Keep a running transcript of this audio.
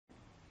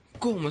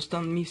¿Cómo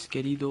están mis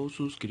queridos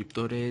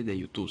suscriptores de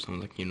YouTube?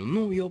 Estamos aquí en un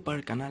nuevo video para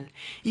el canal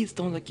y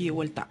estamos aquí de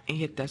vuelta en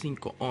GTA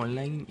V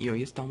Online y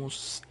hoy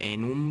estamos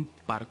en un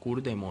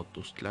parkour de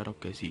motos, claro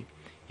que sí.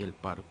 Y el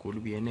parkour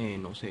viene,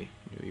 no sé,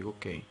 yo digo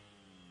que...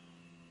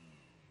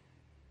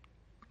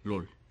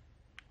 LOL.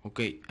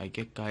 Ok, hay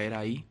que caer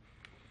ahí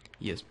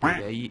y después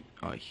de ahí...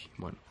 Ay,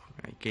 bueno,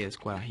 hay que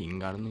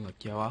descuarajingarnos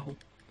aquí abajo.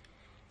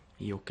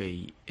 Y ok,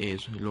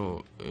 eso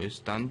lo...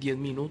 Están 10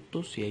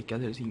 minutos y hay que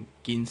hacer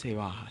 15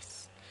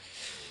 bajas.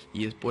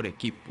 Y es por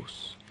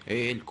equipos.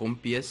 El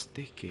compi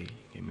este que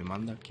me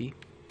manda aquí.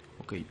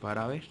 Ok,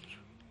 para ver.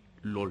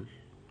 LOL.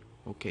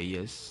 Ok,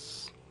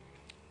 es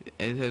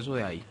eso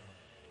de ahí.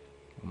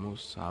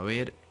 Vamos a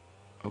ver.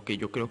 Ok,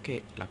 yo creo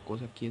que la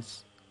cosa aquí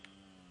es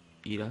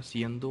ir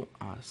haciendo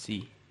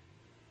así.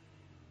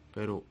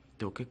 Pero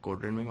tengo que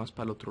correrme más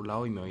para el otro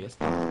lado y me voy a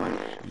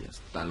estampar. Y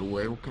hasta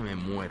luego que me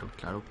muero,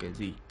 claro que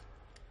sí.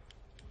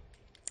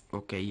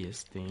 Ok,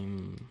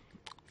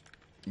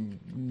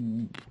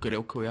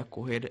 creo que voy a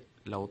coger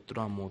la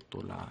otra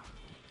moto, la...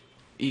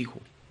 Hijo,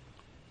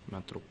 me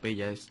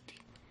atropella este.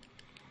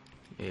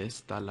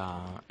 Esta,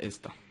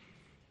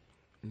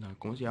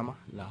 ¿cómo se llama?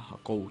 La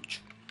coach.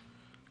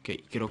 Ok,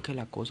 creo que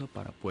la cosa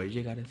para poder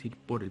llegar es ir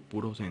por el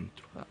puro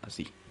centro,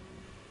 así.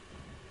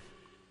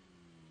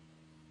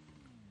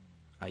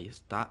 Ahí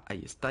está,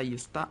 ahí está, ahí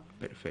está,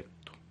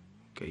 perfecto.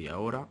 Ok,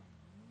 ahora,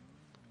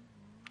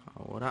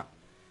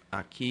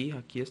 aquí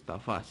está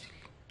fácil.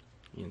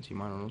 Y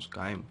encima no nos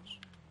caemos.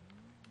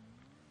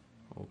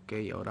 Ok,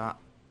 ahora...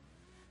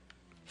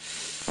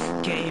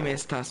 ¿Qué me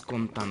estás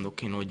contando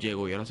que no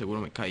llego y ahora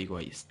seguro me caigo?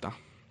 Ahí está.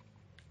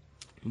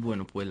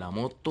 Bueno, pues la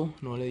moto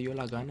no le dio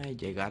la gana de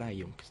llegar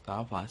ahí, aunque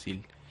estaba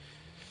fácil.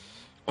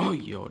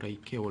 Ay, ahora hay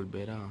que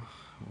volver a...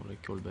 Ahora hay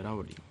que volver a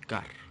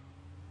brincar.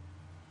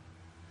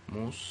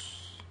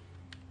 Vamos.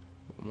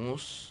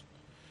 Vamos.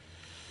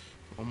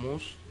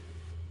 Vamos.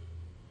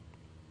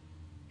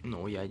 No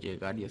voy a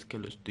llegar y es que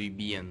lo estoy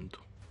viendo.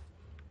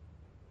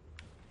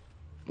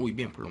 Muy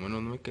bien, por lo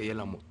menos no me caí de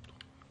la moto.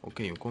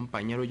 Ok, un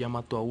compañero ya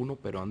mató a uno,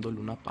 pero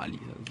dándole una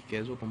paliza. Así que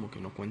eso como que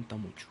no cuenta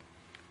mucho.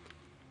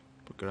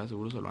 Porque ahora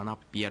seguro se lo van a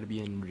pillar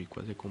bien rico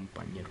a ese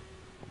compañero.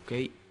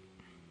 Ok.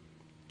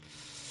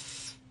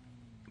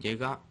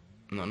 Llega.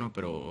 No,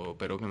 pero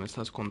 ¿qué me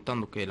estás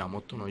contando? Que la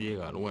moto no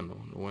llega. Lo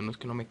bueno es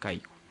que no me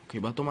caigo. Ok,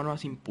 va a tomar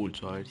más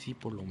impulso. A ver si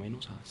por lo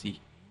menos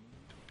así.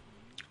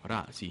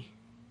 Ahora sí.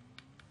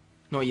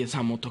 No, y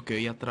esa moto que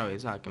vi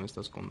atravesada, ¿qué me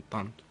estás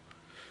contando?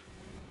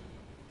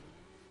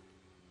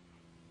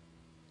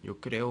 Yo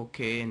creo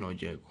que no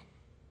llego.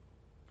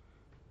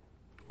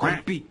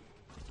 Compi,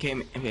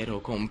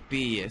 pero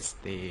compi,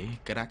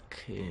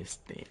 crack,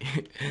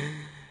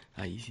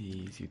 ahí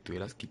sí, si te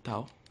hubieras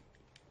quitado.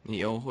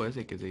 Y ojo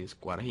ese que se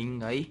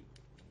descuarjinga ahí.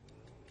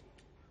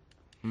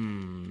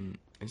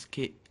 Es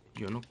que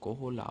yo no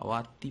cojo la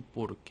bati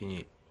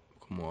porque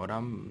como ahora,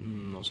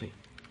 no sé.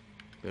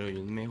 Pero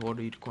es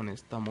mejor ir con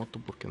esta moto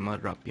porque es más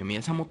rápida.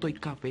 Mira esa moto de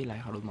café, la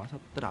dejaron más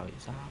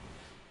atravesada.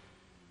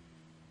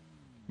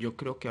 Yo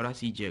creo que ahora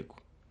sí llego.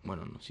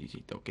 Bueno, no, sí,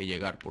 tengo que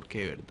llegar porque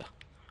de verdad.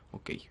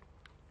 Ok,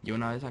 yo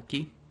una vez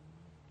aquí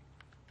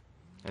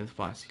es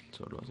fácil,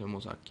 solo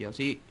hacemos aquí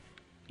así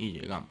y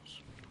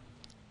llegamos.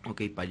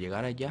 Ok, para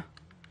llegar allá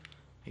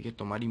hay que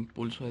tomar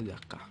impulso desde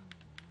acá.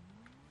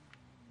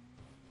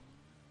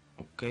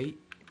 Ok,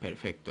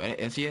 perfecto.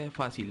 Así de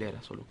fácil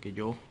era, solo que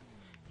yo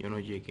no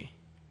llegué.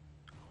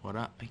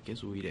 Ahora hay que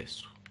subir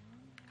eso.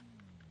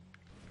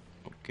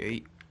 Ok,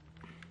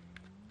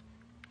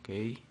 ok,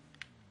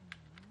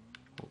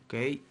 ok,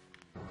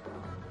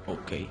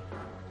 ok.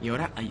 Y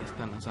ahora ahí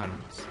están las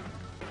armas.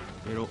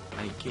 Pero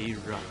hay que ir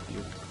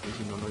rápido, porque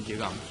si no, no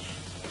llegamos.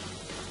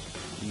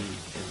 Y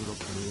eso es lo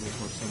que a mí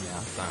mejor se me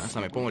da.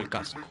 Hasta me pongo el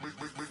casco.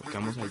 Porque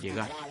vamos a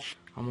llegar.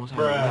 Vamos a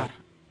llegar.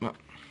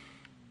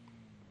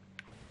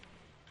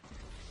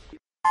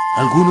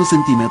 Algunos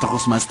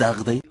centímetros más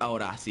tarde.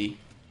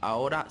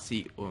 Ahora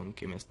sí,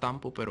 aunque me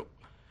estampo, pero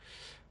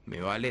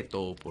me vale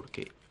todo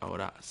porque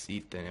ahora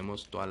sí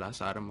tenemos todas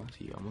las armas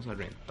y vamos a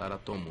rentar a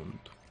todo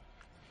mundo.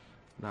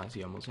 Nada,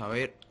 sí, vamos a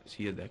ver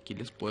si desde aquí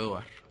les puedo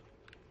dar.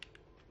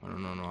 Bueno,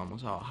 no,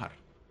 vamos a bajar.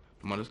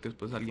 Lo malo es que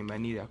después alguien va a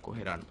venir a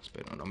coger armas,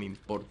 pero no me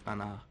importa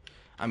nada.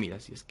 Ah,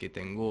 mira, si es que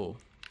tengo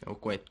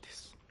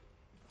cohetes.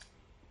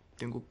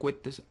 Tengo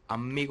cohetes,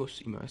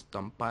 amigos, y me va a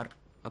estampar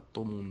a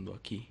todo mundo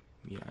aquí.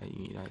 Mira ahí,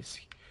 mira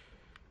ese.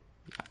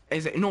 Mira,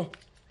 ese, no.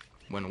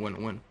 Bueno,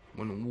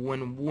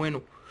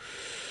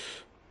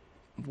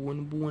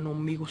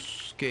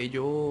 amigos, que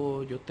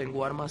yo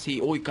tengo armas y...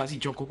 Uy, casi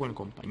choco con el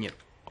compañero.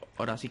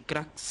 Ahora sí,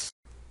 cracks.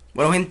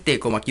 Bueno, gente,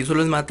 como aquí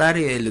solo es matar,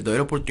 les doy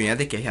la oportunidad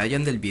de que se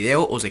vayan del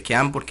video o se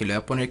quedan porque le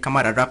voy a poner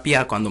cámara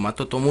rápida cuando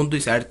mato a todo mundo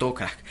y se va a ver todo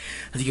crack.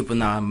 Así que pues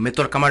nada,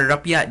 meto la cámara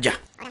rápida ya.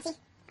 Ahora sí,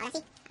 crack,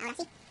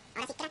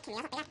 me vas a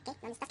pegar, ¿qué?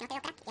 ¿Dónde estás? Que no te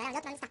veo, crack. ¿Y ahora el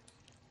otro dónde está?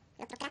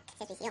 El otro crack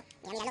se suicidó.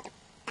 Mira el otro.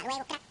 Hasta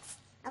luego, cracks.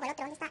 Ojo, el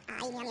otro dónde está.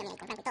 Ahí, mira,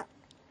 comprando todo.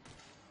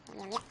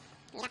 Mira, ahí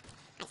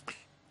está.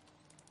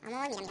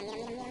 Vamos,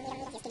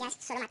 mira, si es que ya es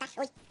solo matar.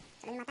 Uy,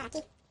 solo es matar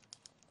aquí.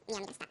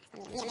 Mira, está.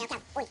 Mira,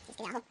 claro. Uy, si es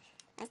que ya bajó.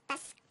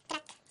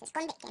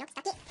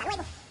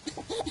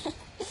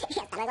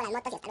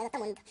 las motos y hasta luego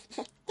todo mundo.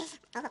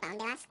 Ojo, ¿para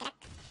dónde vas, crack?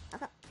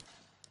 Ojo.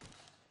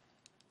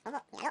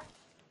 Ojo, míralo.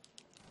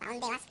 ¿Para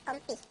dónde vas,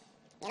 compi?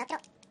 Y el otro.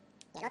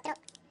 Y el otro.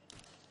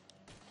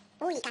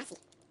 Uy, casi.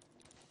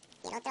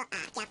 Y el otro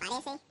aquí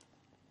aparece.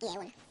 Y de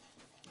una.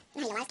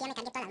 Ay, lo malo es que ya me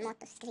cargué todas las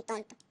motos. Es que soy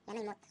tonto. Ya no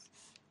hay motos.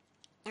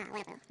 Ah,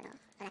 bueno, pero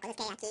la cosa es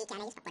que aquí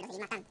quedan ellos para poderlos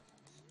seguir matando.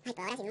 Ay,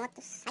 pero ahora sin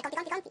motos. Ay,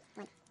 compi.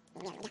 Bueno,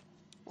 míralo ya.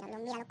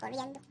 Míralo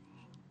corriendo.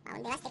 ¿A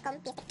dónde vas, este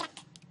compi, este crack?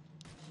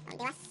 ¿A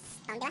dónde vas?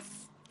 ¿A dónde vas?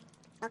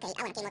 Ok,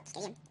 bueno, aquí hay motos, qué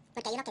bien.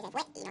 Porque hay uno que se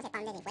fue y no sé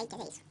para dónde se fue y qué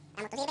se hizo.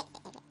 La moto sirve,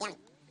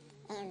 efectivamente.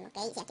 Ok,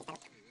 sí, aquí está el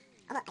otro.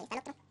 Ojo, ahí está el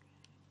otro.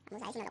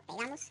 Vamos a ver si nos lo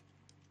pegamos.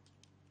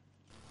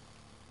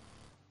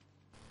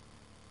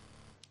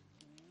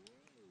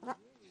 Ojo.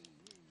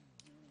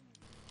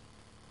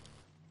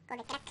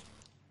 Corre, crack.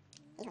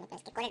 Híjole, pero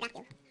es que corre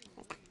rápido.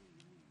 ¿Dónde está?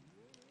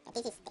 ¿Qué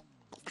hiciste?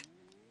 Ahí está.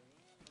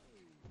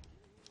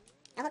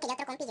 Ojo que ya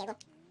otro compi llegó.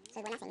 Eso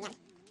es buena señal.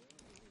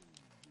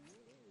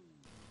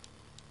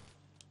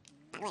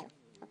 Hasta luego.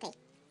 Ok.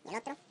 ¿Y el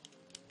otro?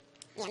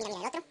 Mira,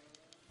 el otro.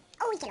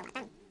 Uy, que lo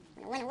matan.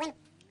 Bueno.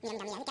 Mira,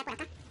 se queda por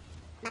acá.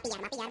 Va a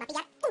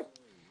pillar. Uy.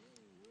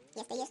 Y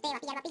este va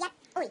a pillar.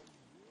 Uy.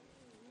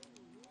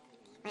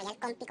 Bueno, ya el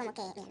compi como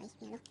que...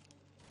 Míralo.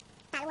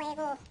 Hasta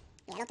luego.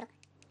 Mira el otro.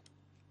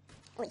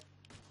 Uy.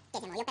 Que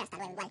se movió, pero hasta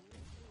luego igual.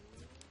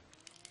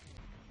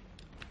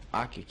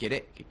 Ah, que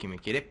me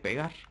quiere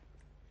pegar.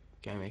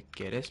 Que me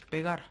quieres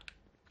pegar.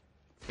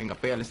 Venga,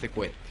 pégale este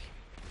cohete.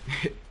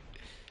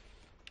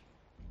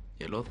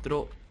 Y el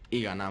otro.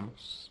 Y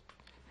ganamos.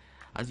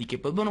 Así que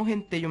pues bueno,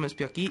 gente, yo me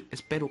despido aquí.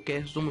 Espero que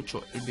les gustó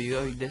mucho el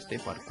video de este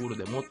parkour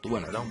de moto.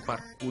 Bueno, era un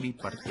parkour y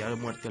partida de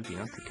muerte al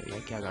final, porque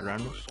había que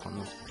agarrarnos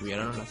cuando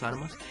tuvieran las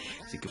armas.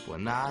 Así que pues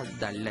nada,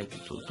 dale like,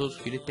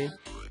 suscríbete.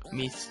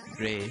 Mis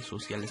redes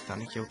sociales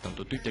están aquí,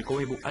 tanto Twitter como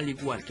Facebook, al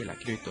igual que la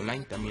Crédito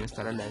Online. También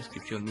estará en la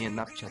descripción mi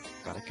Snapchat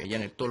para que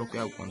vayan a ver todo lo que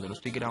hago cuando lo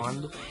estoy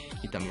grabando.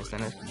 Y también está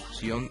en la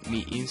descripción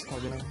mi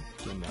Instagram,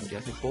 que me abrí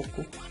hace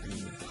poco.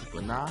 Y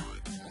pues nada,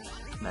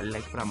 dale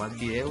like para más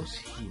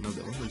videos y nos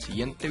vemos en el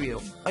siguiente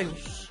video.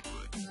 Adiós.